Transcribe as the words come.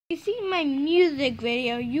you see my music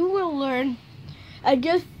video, you will learn I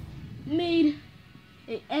just made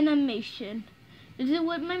an animation. This is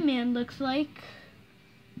what my man looks like.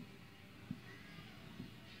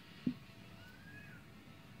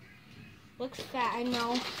 Looks fat, I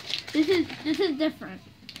know. This is different.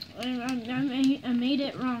 I made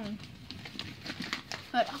it wrong.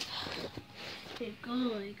 But it go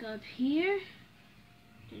like up here,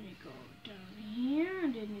 then it go down here,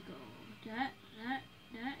 and then you go that, and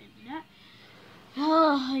that.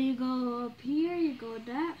 Oh, you go up here, you go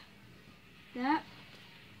that.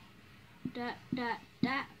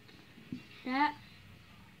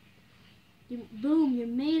 Boom, you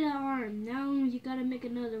made an arm. Now you gotta make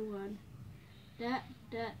another one. That.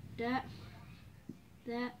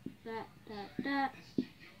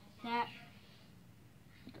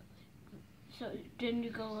 So then you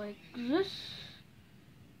go like this.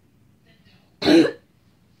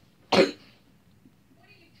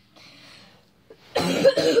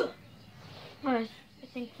 I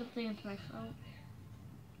think something is my phone.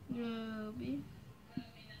 Yobi.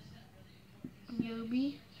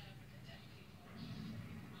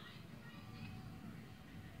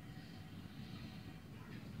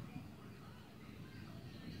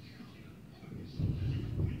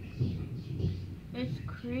 It's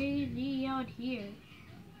crazy out here.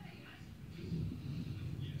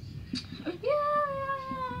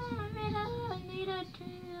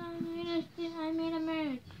 I made a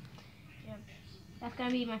merch. Yeah, that's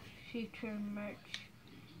gonna be my future merch.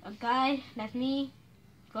 A guy, that's me,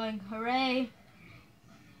 going hooray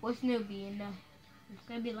with Snoopy, and it's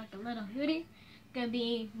gonna be like a little hoodie. It's gonna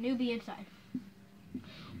be Snoopy inside.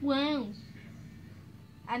 Wow!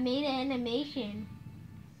 I made an animation.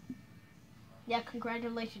 Yeah,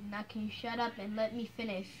 congratulations. Now can you shut up and let me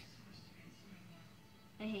finish?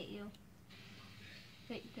 I hate you.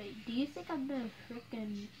 Wait, do you think I'm the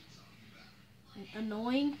freaking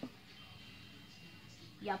annoying?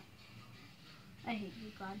 Yup. I hate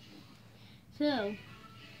you, God. So,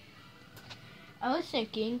 I was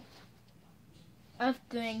thinking of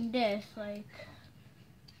doing this, like,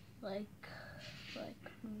 what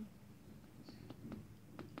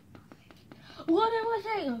am I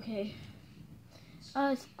saying? Okay. I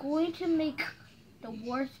was going to make the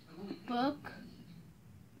worst book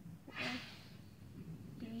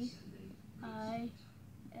I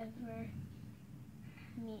ever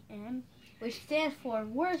made, which stands for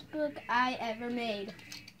worst book I ever made.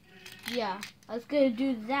 Yeah, I was gonna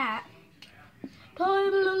do that.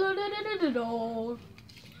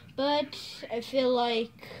 But I feel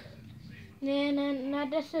like nah,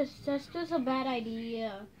 that's just a bad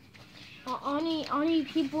idea. Only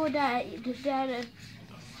people that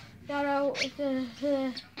are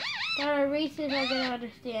racist are gonna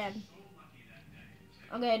understand.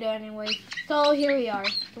 I'm gonna do it anyway. So here we are.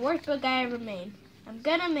 The worst book I ever made. I'm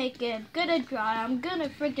gonna make it. I'm gonna draw it. I'm gonna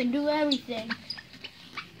freaking do everything.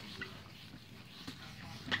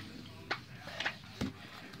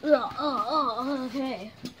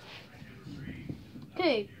 Okay.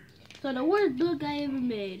 Okay. So the worst book I ever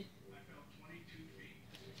made.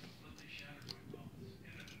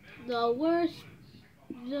 The worst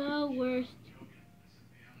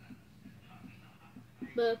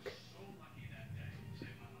book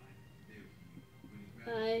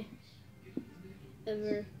I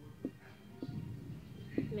ever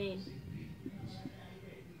made.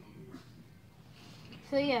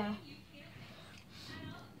 So yeah,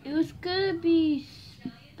 it was gonna be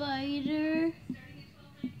Spider-Man.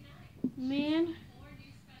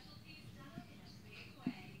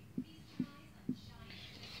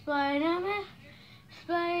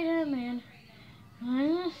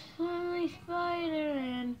 I'm finally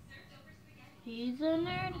Spider-Man. He's a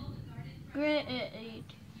nerd. Great.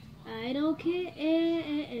 I don't care.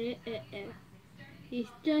 He's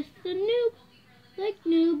just a noob, like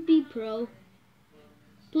Newbie Pro.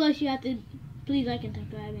 Plus, you have to please like and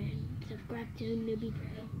subscribe to Newbie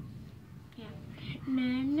Pro. Yeah.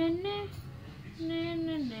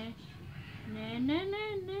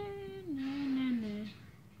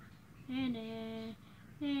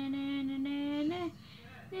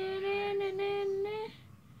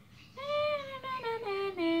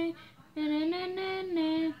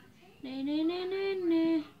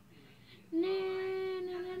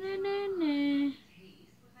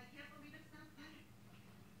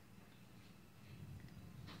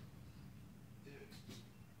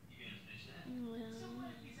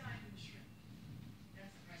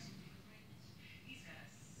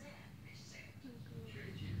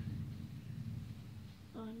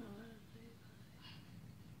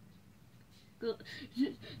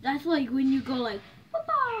 That's like when you go like,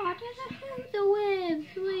 Papa, there's a the web,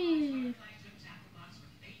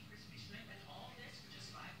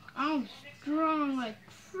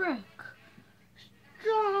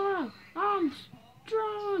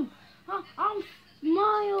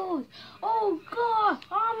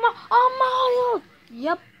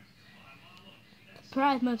 Yep.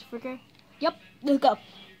 Surprise, motherfucker. Yep. Let's go.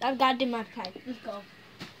 I've got to do my type. Let's go.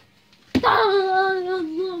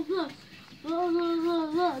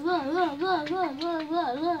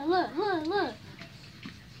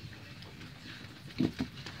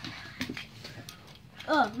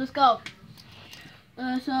 Oh, let's go.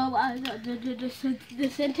 The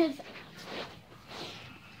sentence.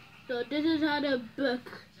 So this is how the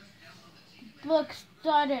book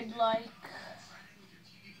started. Like.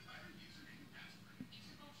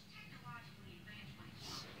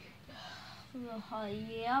 Yep.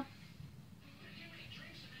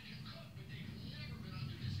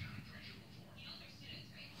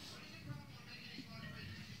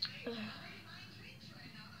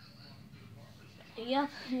 Yep,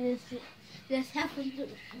 this happened.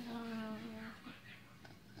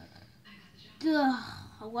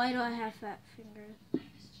 Why do I have fat fingers?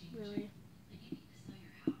 Really?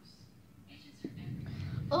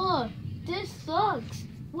 Oh, this sucks.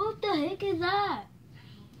 What the heck is that?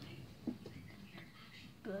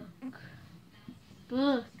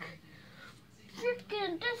 Book.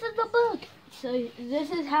 Freaking, this is the book. So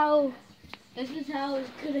this is how it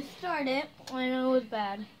could have started. I know it was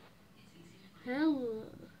bad. Hello.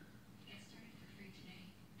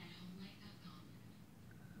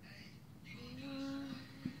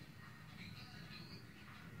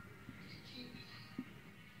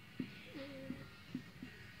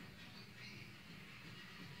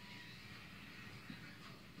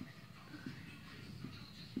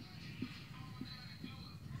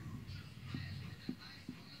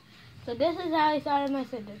 So this is how I started my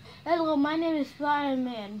sentence. Hello, my name is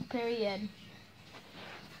Spider-Man, period.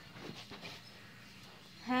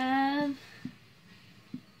 Have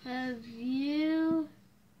you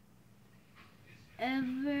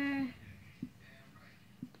ever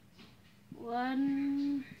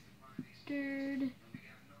wondered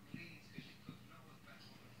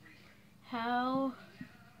how,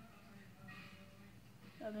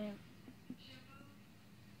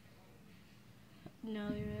 no,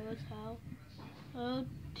 you realize how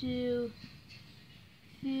to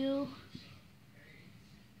feel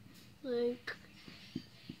like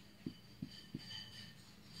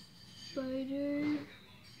Spider-Man?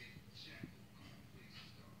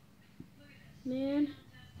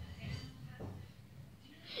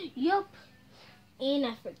 Yup. And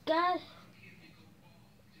I forgot.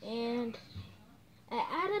 And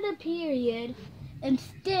I added a period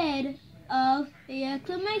instead of the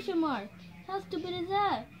exclamation mark. How stupid is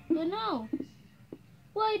that? But no.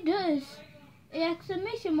 Why does the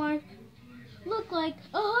exclamation mark look like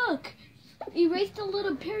a hook? Erase the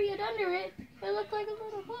little period under it. It looked like a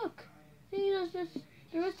little hook. See, that's just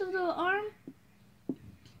the rest of the arm.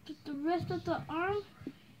 Just the rest of the arm.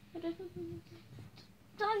 That's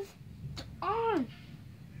the arm.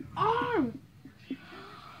 Arm.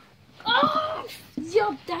 Oh,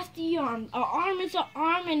 yup, that's the arm. An arm is an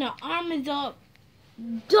arm, and an arm is a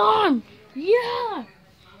arm. Yeah.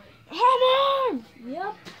 Arm.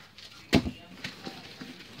 Yep.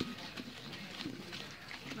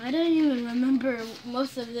 I don't even remember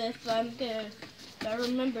most of this, but I'm good. I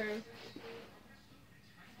remember.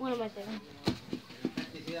 What am I saying?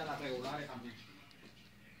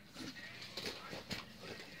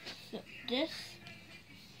 So this,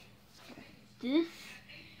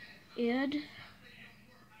 and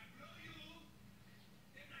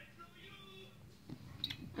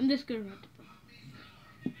I'm just gonna write the book.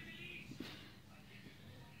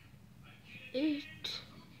 It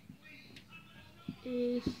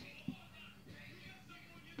is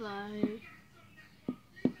by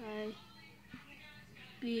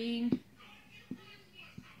being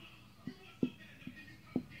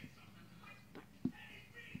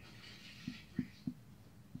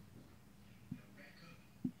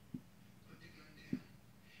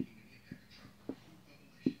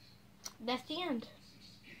that's the end.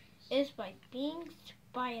 It's by being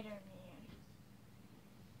Spider-Man.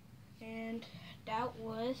 And that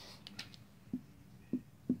was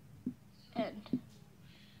end.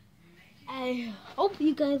 I hope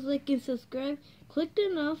you guys like and subscribe. Click the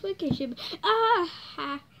notification.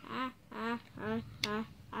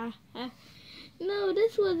 No,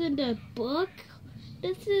 this wasn't a book.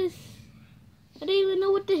 This is, I don't even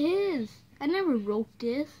know what this is. I never wrote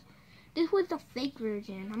this. This was the fake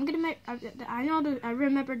version. I'm gonna make. I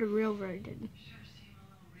remember the real version.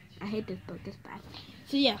 I hate this book. It's bad.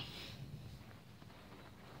 So yeah.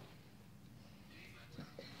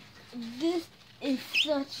 This is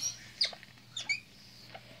such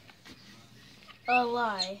a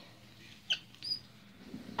lie.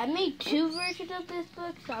 I made 2 versions of this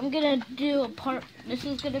book, so I'm gonna do a part. This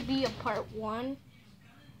is gonna be a part 1.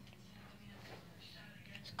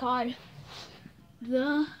 called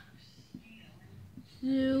the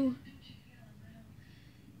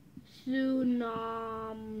tsunami.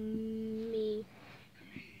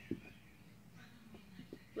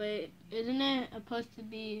 Wait, isn't it supposed to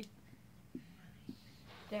be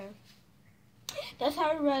there? That's how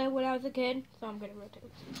I read it when I was a kid, so I'm gonna read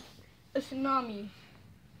it. A tsunami,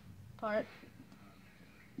 part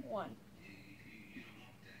 1.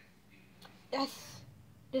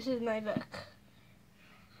 This is my book.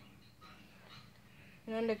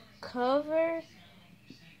 And on the cover,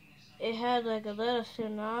 it had like a little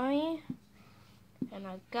tsunami and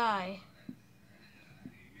a guy.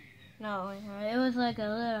 No, it was like a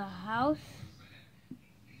little house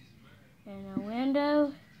and a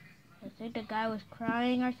window. I think the guy was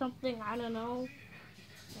crying or something. I don't know.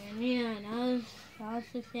 And yeah, that was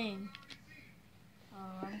the thing.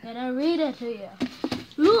 Oh, I'm gonna read it to you.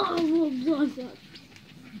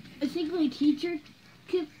 I think my teacher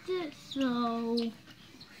kept it, so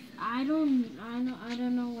I don't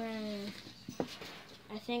know where it is.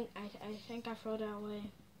 I think I threw that away.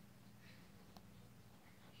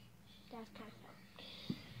 That's kind of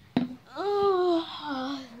sad.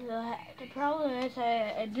 Oh, the problem is,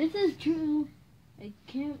 this is true. I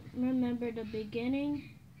can't remember the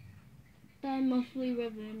beginning, but I mostly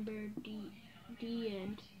remember the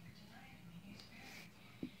end.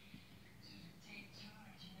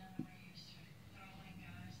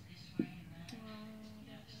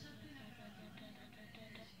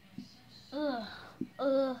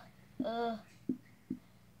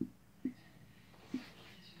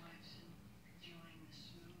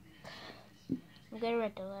 I'm gonna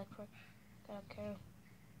read the lecture. I don't care.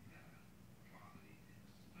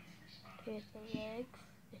 Here's the legs.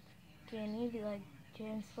 It's Jenny, like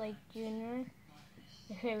James Lake Jr.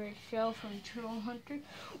 My favorite show from Troll Hunter.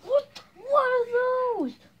 What are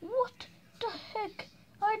those? What the heck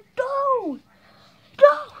are those?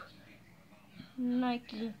 No!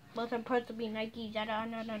 Nike. Both are supposed to be Nikes. I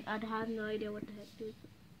have no idea what the heck these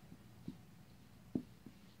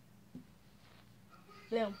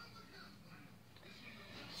are. Boom.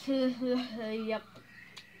 Yep.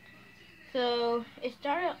 So it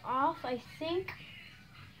started off. I think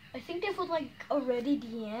this was like already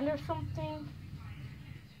the end or something.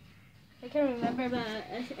 I can't remember, but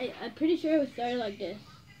I'm pretty sure it was started like this.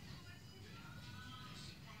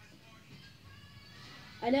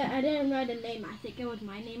 I didn't write a name. I think it was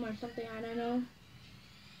my name or something. I don't know.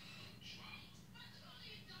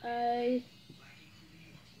 I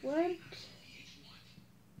went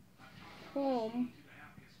home.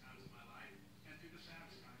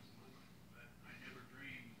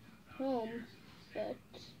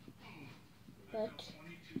 But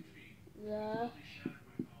the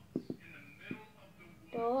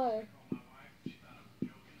door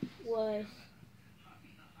was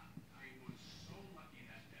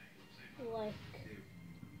like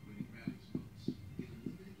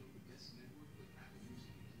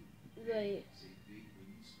wait.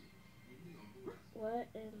 What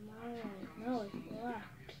am I? No, it's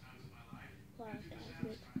locked.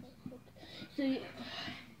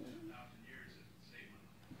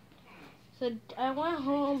 So I went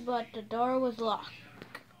home, but the door was locked.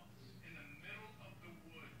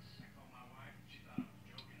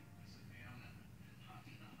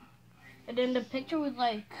 And then the picture was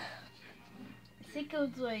like, I think it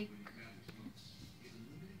was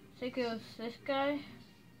this guy.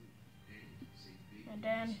 And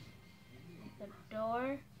then the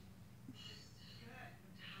door.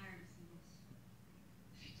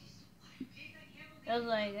 It was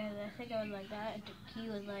like, I think it was like that. And the key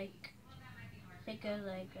was like, I think it was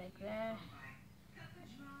like that.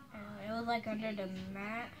 It was like under the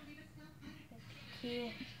mat. The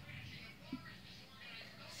key.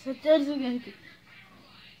 So that's good.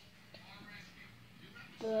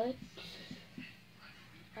 But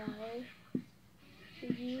I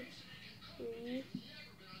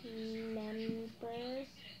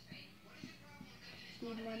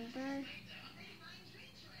remember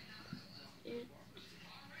it.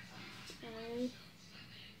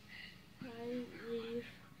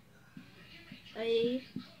 I leave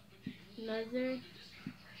another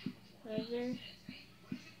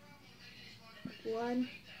one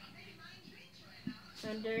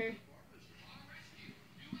under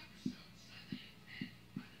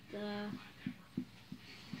the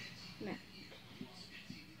mat.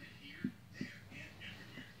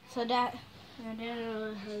 So that, and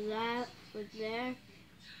then that was there.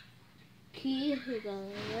 Key, we go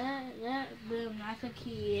that, boom, that's a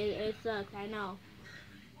key. It sucks, I know.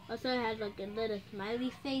 Also, it has like a little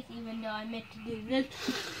smiley face, even though I meant to do this.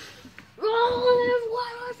 Oh,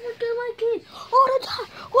 why do I forget my key all the time?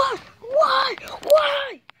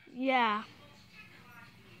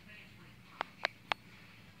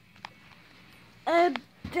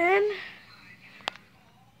 then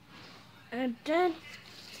and then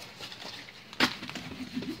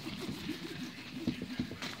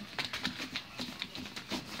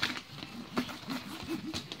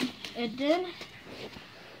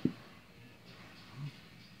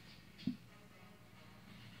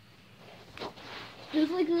there's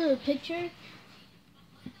like a little picture.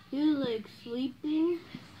 He was like sleeping.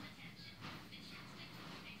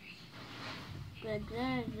 Like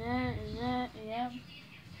that, yeah.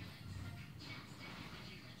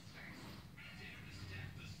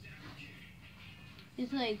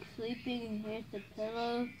 He's like sleeping and here's the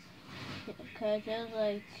pillow. Because it was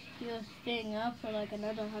like he was staying up for like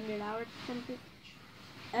another 100 hours or something.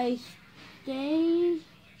 I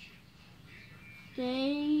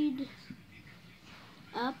stayed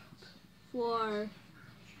up for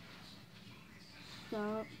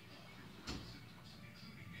some.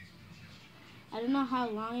 I don't know how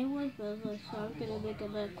long it was, but it was so I'm gonna make a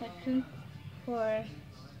little question for.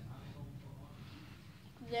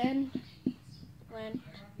 Then went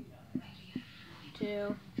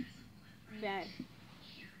to bed.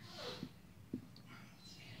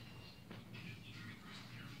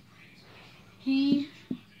 He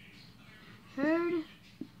heard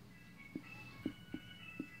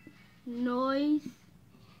noise,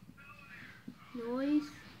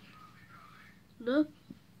 looked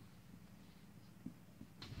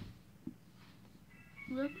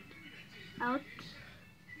out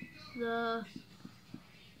the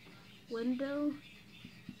window,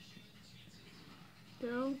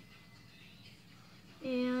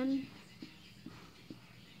 and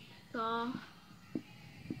saw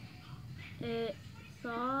a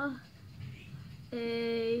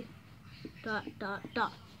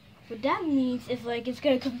dot. What that means is like it's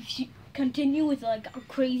gonna continue with like a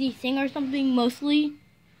crazy thing or something mostly.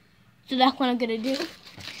 So that's what I'm gonna do.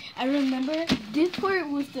 I remember this part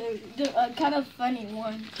was the kind of funny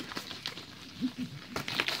one.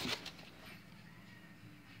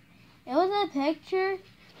 It was a picture,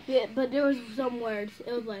 but there was some words.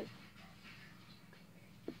 It was like.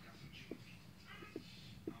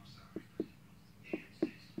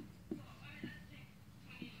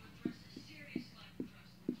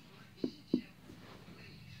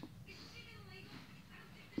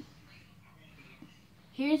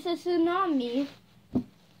 Here's a tsunami.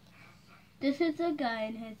 This is a guy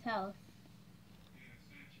in his house.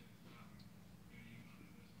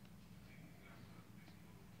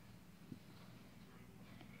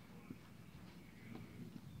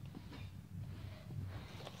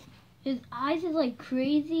 His eyes is like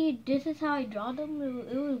crazy. This is how I draw them.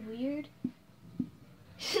 It was weird.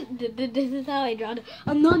 This is how I draw them.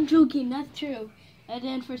 I'm not joking. That's true. And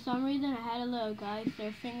then for some reason I had a little guy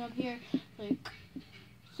surfing up here, like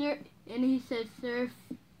surf, and he said surf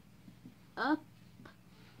up.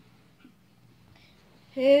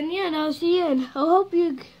 And yeah, that was the end. I hope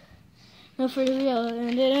you. No, for real.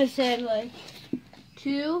 And then I said like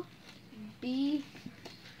to be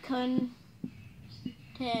content.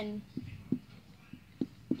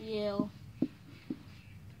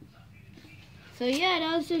 So yeah,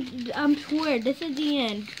 that was it. I'm swear this is the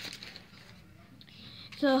end.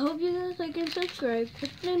 So I hope you guys like and subscribe.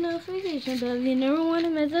 Click the notification bell if you never want to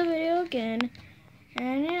miss a video again.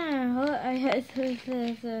 And yeah,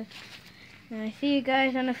 I see you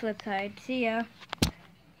guys on the flip side. See ya.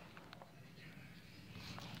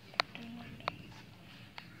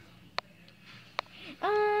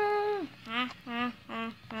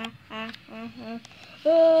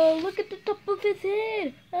 Oh, look at the top of his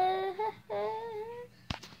head.